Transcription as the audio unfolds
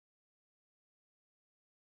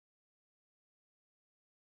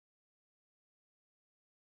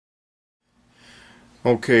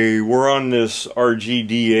Okay, we're on this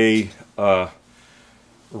RGDA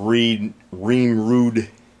Rheem Rude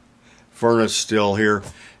furnace still here,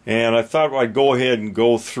 and I thought I'd go ahead and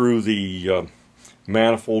go through the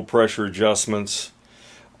manifold pressure adjustments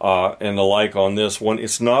and the like on this one.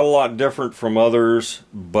 It's not a lot different from others,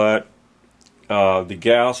 but the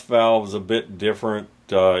gas valve is a bit different.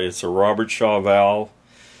 It's a Robert Shaw valve,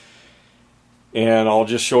 and I'll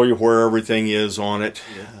just show you where everything is on it.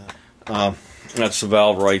 That's the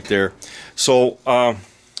valve right there. So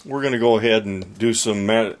we're going to go ahead and do some,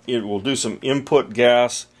 we'll do some input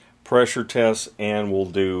gas pressure tests, and we'll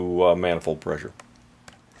do manifold pressure.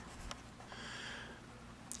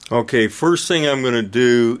 Okay, first thing I'm going to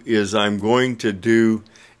do is I'm going to do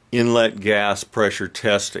inlet gas pressure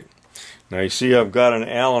testing. Now you see I've got an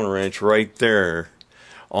Allen wrench right there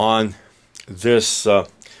on this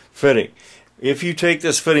fitting. If you take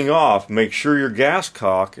this fitting off, make sure your gas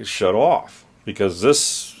cock is shut off, because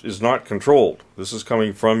this is not controlled. This is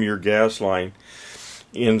coming from your gas line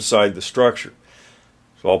inside the structure.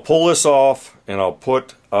 So I'll pull this off and I'll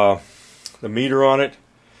put the meter on it,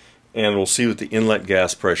 and we'll see what the inlet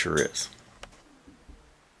gas pressure is.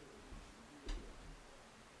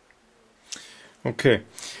 Okay,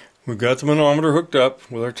 we've got the manometer hooked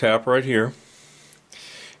up with our tap right here,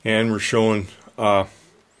 and we're showing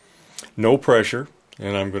no pressure,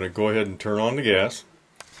 and I'm going to go ahead and turn on the gas.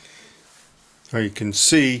 Now you can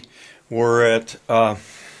see we're at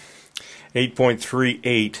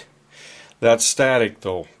 8.38. That's static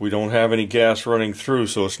though. We don't have any gas running through,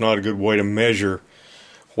 so it's not a good way to measure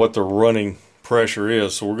what the running pressure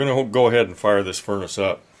is. So we're going to go ahead and fire this furnace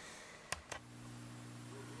up.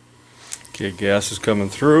 Okay, gas is coming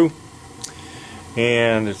through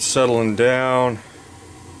and it's settling down.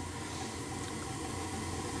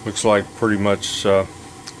 Looks like pretty much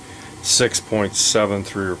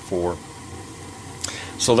 6.73 or 4.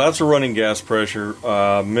 So that's a running gas pressure.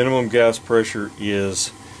 Minimum gas pressure is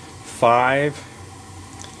 5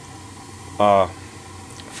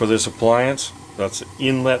 for this appliance. That's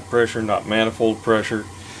inlet pressure, not manifold pressure.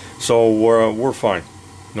 So we're fine,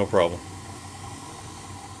 no problem.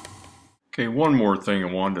 Okay, one more thing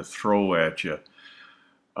I wanted to throw at you.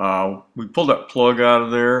 We pulled that plug out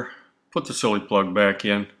of there, put the silly plug back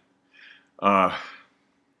in.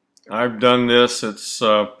 I've done this. It's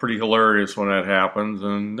pretty hilarious when that happens,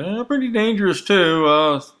 and pretty dangerous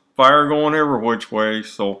too. Fire going every which way.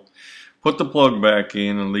 So put the plug back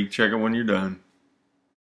in and leak check it when you're done.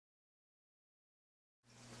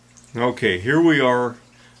 Okay, here we are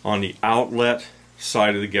on the outlet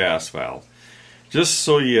side of the gas valve. Just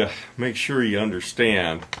so you make sure you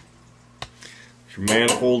understand, your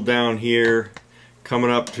manifold down here,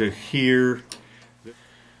 coming up to here.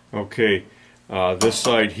 Okay, this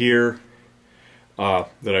side here that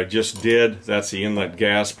I just did, that's the inlet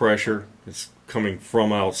gas pressure. It's coming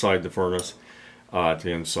from outside the furnace to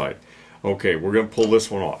inside. Okay, we're going to pull this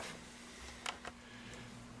one off.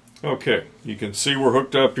 Okay, you can see we're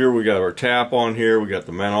hooked up here. We got our tap on here. We got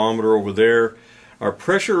the manometer over there. Our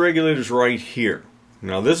pressure regulator's right here.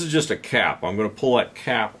 Now this is just a cap. I'm going to pull that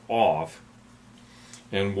cap off,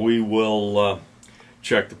 and we will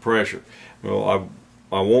check the pressure. Well,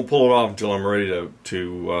 I won't pull it off until I'm ready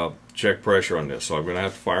to check pressure on this. So I'm going to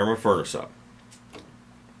have to fire my furnace up.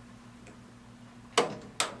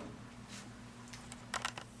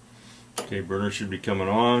 Okay, burner should be coming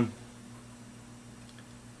on.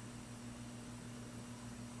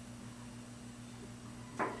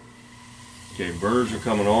 Okay, burners are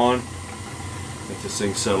coming on. Let this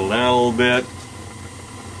thing settle down a little bit.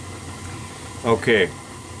 Okay,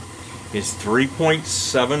 it's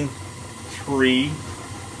 3.73.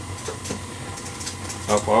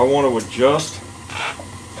 If I want to adjust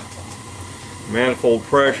manifold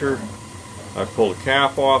pressure, I pull the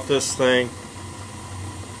cap off this thing.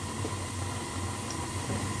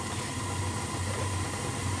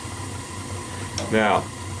 Now,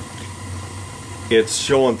 it's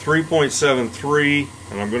showing 3.73,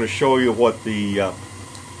 and I'm going to show you what the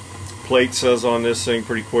plate says on this thing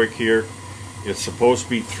pretty quick here. It's supposed to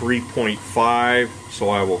be 3.5, so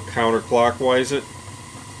I will counterclockwise it.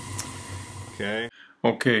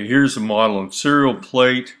 Okay, here's the model and serial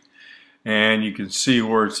plate, and you can see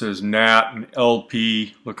where it says NAT and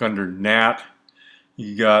LP. Look under NAT.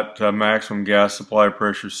 You got maximum gas supply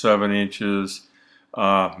pressure 7 inches.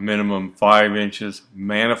 Minimum 5 inches.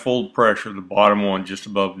 Manifold pressure, the bottom one just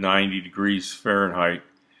above 90 degrees Fahrenheit,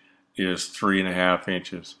 is 3.5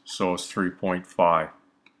 inches, so it's 3.5.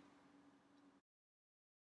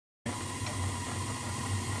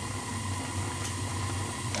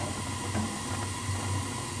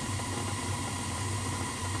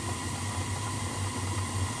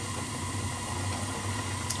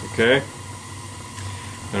 Okay,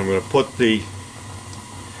 and I'm going to put the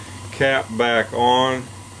cap back on.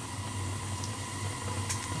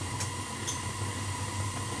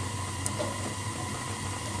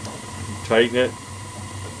 Tighten it.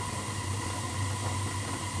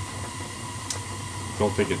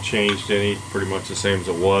 Don't think it changed any, pretty much the same as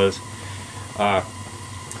it was.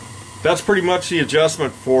 That's pretty much the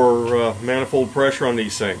adjustment for manifold pressure on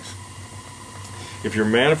these things. If your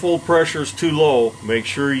manifold pressure is too low, make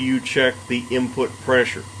sure you check the input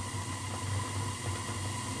pressure.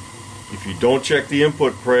 If you don't check the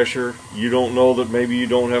input pressure, you don't know that maybe you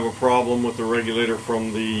don't have a problem with the regulator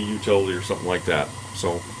from the utility or something like that.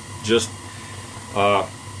 So just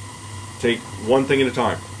take one thing at a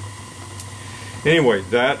time. Anyway,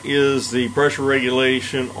 that is the pressure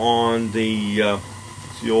regulation on the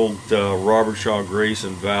old Robert Shaw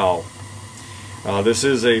Grayson valve. This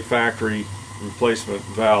is a factory replacement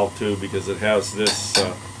valve too, because it has this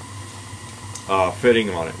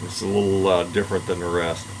fitting on it. It's a little different than the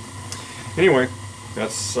rest. Anyway,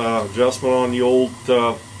 that's adjustment on the old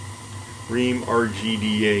Rheem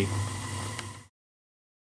RGDA.